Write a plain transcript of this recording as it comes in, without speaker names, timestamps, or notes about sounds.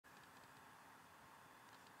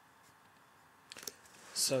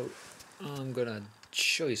So I'm going to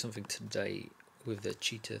show you something today with the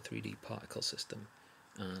Cheetah3D particle system,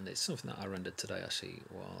 and it's something that I rendered today actually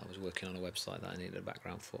while I was working on a website that I needed a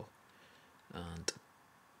background for, and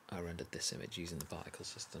I rendered this image using the particle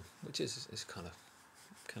system, which is kind of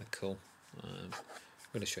cool. I'm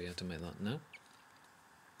going to show you how to make that now.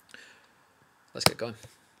 Let's get going.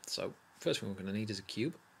 So first thing we're going to need is a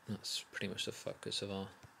cube. That's pretty much the focus of our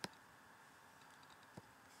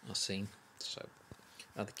scene. So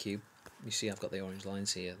add the cube. You see I've got the orange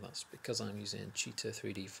lines here. That's because I'm using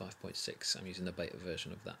Cheetah3D 5.6. I'm using the beta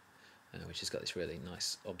version of that, which has got this really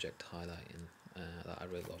nice object highlighting that I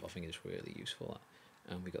really love. I think it's really useful.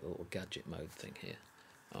 And we got the little gadget mode thing here.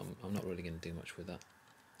 I'm not really going to do much with that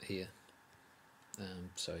here.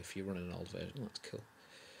 So if you're running an old version, that's cool.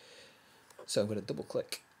 So I'm going to double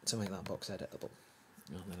click to make that box editable.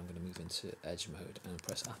 And then I'm going to move into edge mode and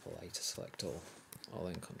press Apple A to select all. I'll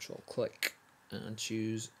then control click and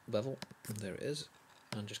choose bevel. There it is.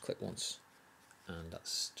 And just click once. And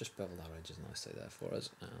that's just beveled our edges nicely there for us.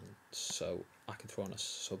 And so I can throw on a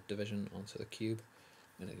subdivision onto the cube,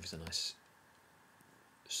 and it gives a nice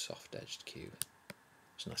soft edged cube.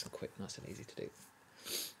 It's nice and quick, nice and easy to do.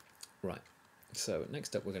 Right, so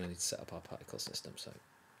next up we're going to need to set up our particle system. So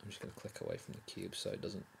I'm just going to click away from the cube so it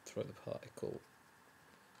doesn't throw the particle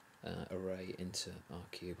array into our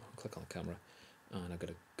cube. I'll click on the camera and I've got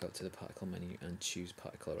to go to the particle menu and choose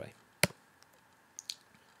particle array.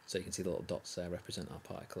 So you can see the little dots there represent our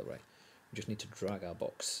particle array. We just need to drag our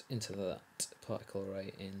box into that particle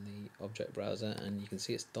array in the object browser, and you can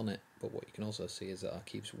see it's done it, but what you can also see is that our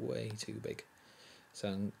cube's way too big. So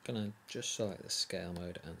I'm going to just select the scale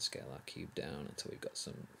mode and scale our cube down until we've got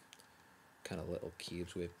some kind of little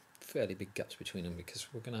cubes with fairly big gaps between them, because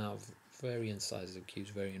we're going to have varying sizes of cubes,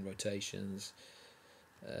 varying rotations,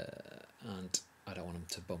 and I don't want them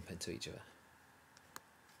to bump into each other.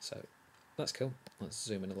 So that's cool. Let's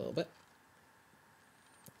zoom in a little bit.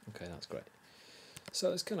 Okay, that's great.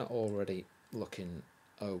 So it's kind of already looking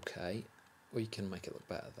okay. We can make it look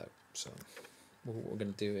better though. So what we're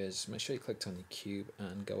going to do is make sure you clicked on your cube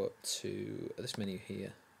and go up to this menu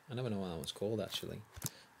here. I never know what that one's called actually,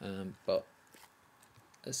 but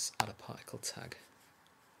let's add a particle tag.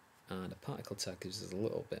 And a particle tag gives us a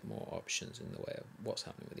little bit more options in the way of what's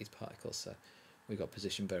happening with these particles. So we've got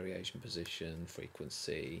position variation, position,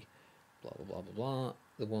 frequency, blah blah blah blah blah.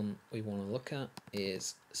 The one we want to look at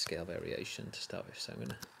is scale variation to start with. So I'm going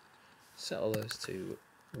to set all those to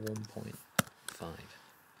 1.5,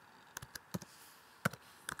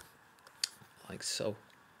 like so.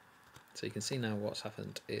 So you can see now what's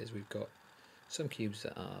happened is we've got some cubes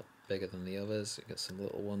that are bigger than the others. We've got some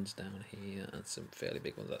little ones down here and some fairly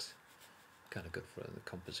big ones. That's kind of good for the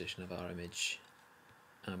composition of our image.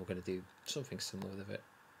 And we're going to do something similar with it,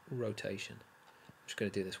 rotation. I'm just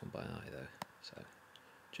going to do this one by eye though. So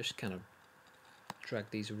just kind of drag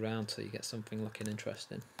these around till you get something looking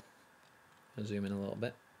interesting. I'll zoom in a little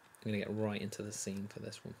bit. I'm going to get right into the scene for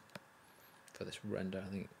this one. For this render, I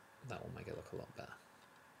think that will make it look a lot better.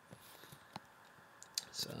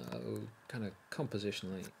 So kind of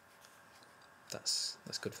compositionally, that's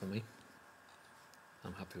good for me.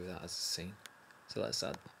 I'm happy with that as a scene. So let's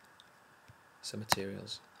add some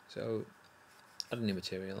materials. So add a new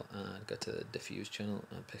material and go to the diffuse channel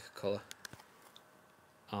and pick a colour.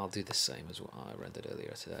 I'll do the same as what I rendered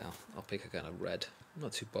earlier today. I'll pick a kind of red. I'm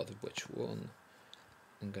not too bothered which one.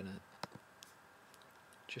 I'm gonna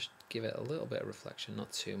just give it a little bit of reflection,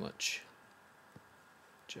 not too much.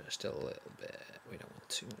 Just a little bit. We don't want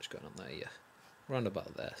too much going on there yet. Round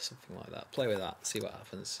about there, something like that. Play with that, see what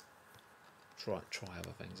happens. Try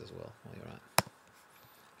other things as well while you're at.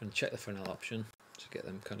 And check the Fresnel option to get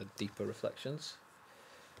them kind of deeper reflections.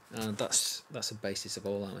 And that's the basis of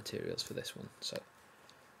all our materials for this one. So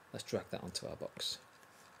let's drag that onto our box.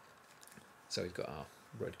 So we've got our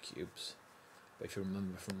red cubes, but if you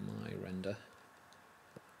remember from my render,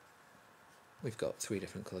 we've got 3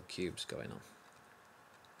 different coloured cubes going on.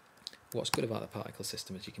 What's good about the particle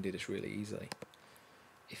system is you can do this really easily.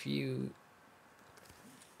 If you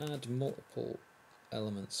add multiple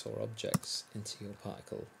elements or objects into your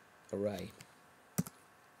particle array,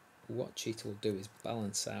 what Cheetah will do is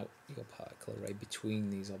balance out your particle array between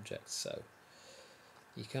these objects. So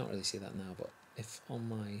you can't really see that now, but if on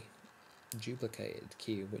my duplicated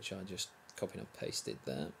cube, which I just copied and pasted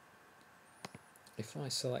there, if I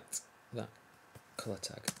select that colour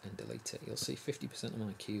tag and delete it, you'll see 50% of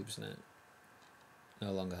my cubes now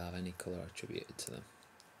no longer have any colour attributed to them,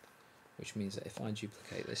 which means that if I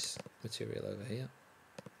duplicate this material over here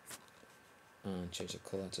and change the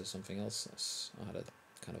colour to something else, I had a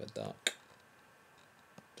kind of a dark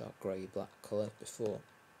grey black colour before,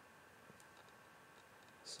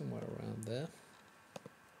 somewhere around there,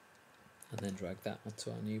 and then drag that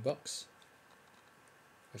onto our new box.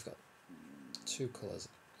 We've got 2 colours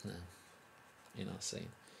now in our scene,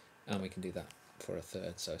 and we can do that for a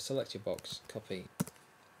third. So select your box, copy,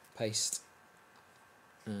 paste,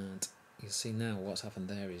 and you'll see now what's happened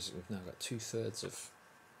there is we've now got 2/3 of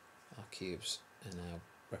our cubes are now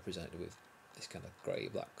represented with this kind of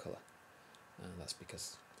grey-black colour, and that's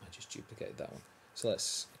because I just duplicated that one. So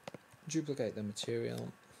let's duplicate the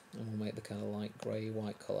material and we'll make the kind of light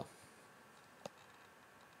grey-white colour.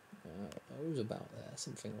 It was about there,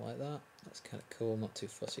 something like that. That's kind of cool, not too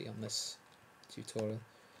fussy on this tutorial.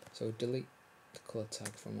 So delete the colour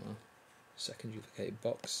tag from our second duplicated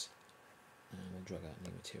box, and we'll drag out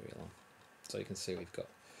new material on. So you can see we've got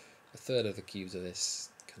 1/3 of the cubes of this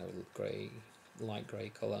kind of grey, light grey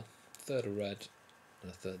colour, 1/3 of red,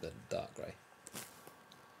 and 1/3 of dark grey.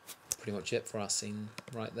 Pretty much it for our scene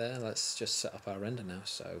right there. Let's just set up our render now.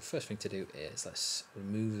 So first thing to do is let's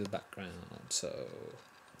remove the background. So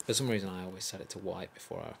for some reason I always set it to white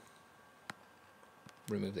before I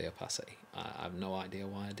remove the opacity. I have no idea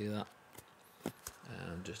why I do that.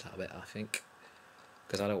 Just habit, I think.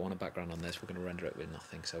 Because I don't want a background on this, we're going to render it with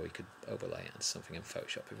nothing, so we could overlay it into something in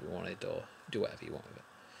Photoshop if we wanted, or do whatever you want with it.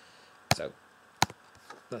 So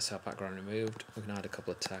that's our background removed. We're going to add a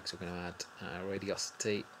couple of tags. We're going to add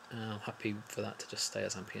radiosity. I'm happy for that to just stay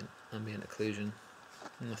as ambient occlusion.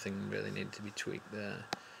 Nothing really needed to be tweaked there.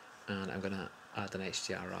 And I'm going to add an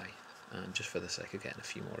HDRI, and just for the sake of getting a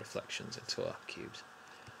few more reflections into our cubes.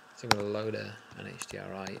 So I'm going to load an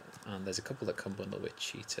HDRI, and there's a couple that come bundled with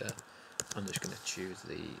Cheetah. I'm just going to choose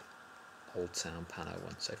the Old Town Pano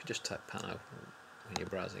one. So if you just type Pano when you're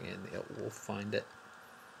browsing in, it will find it.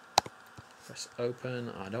 Press open.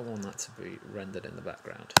 I don't want that to be rendered in the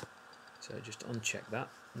background, so just uncheck that,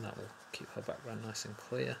 and that will keep our background nice and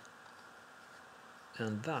clear.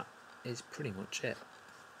 And that is pretty much it.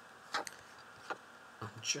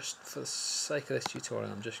 And just for the sake of this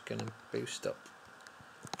tutorial, I'm just going to boost up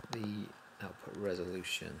the output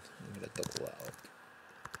resolution. I'm going to double that up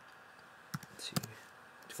to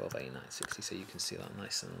 1280x960 so you can see that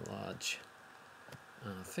nice and large.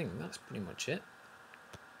 I think that's pretty much it.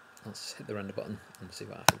 Let's hit the render button and see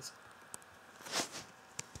what happens.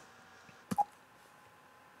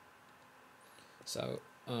 So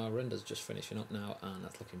our render's just finishing up now, and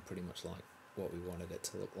that's looking pretty much like what we wanted it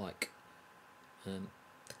to look like.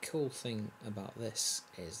 The cool thing about this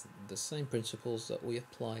is the same principles that we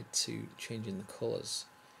applied to changing the colours,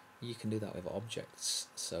 you can do that with objects.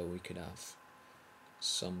 So we could have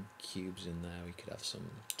some cubes in there, we could have some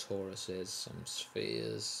toruses, some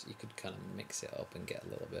spheres. You could kind of mix it up and get a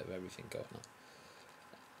little bit of everything going on.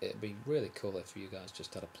 It'd be really cool if you guys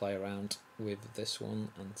just had a play around with this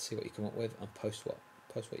one and see what you come up with, and post what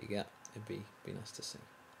you get. It'd be nice to see.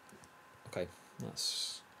 Okay,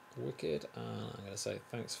 that's wicked. I'm going to say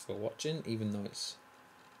thanks for watching, even though it's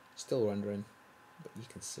still rendering, but you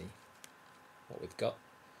can see what we've got.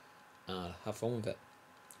 Have fun with it.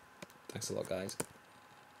 Thanks a lot, guys.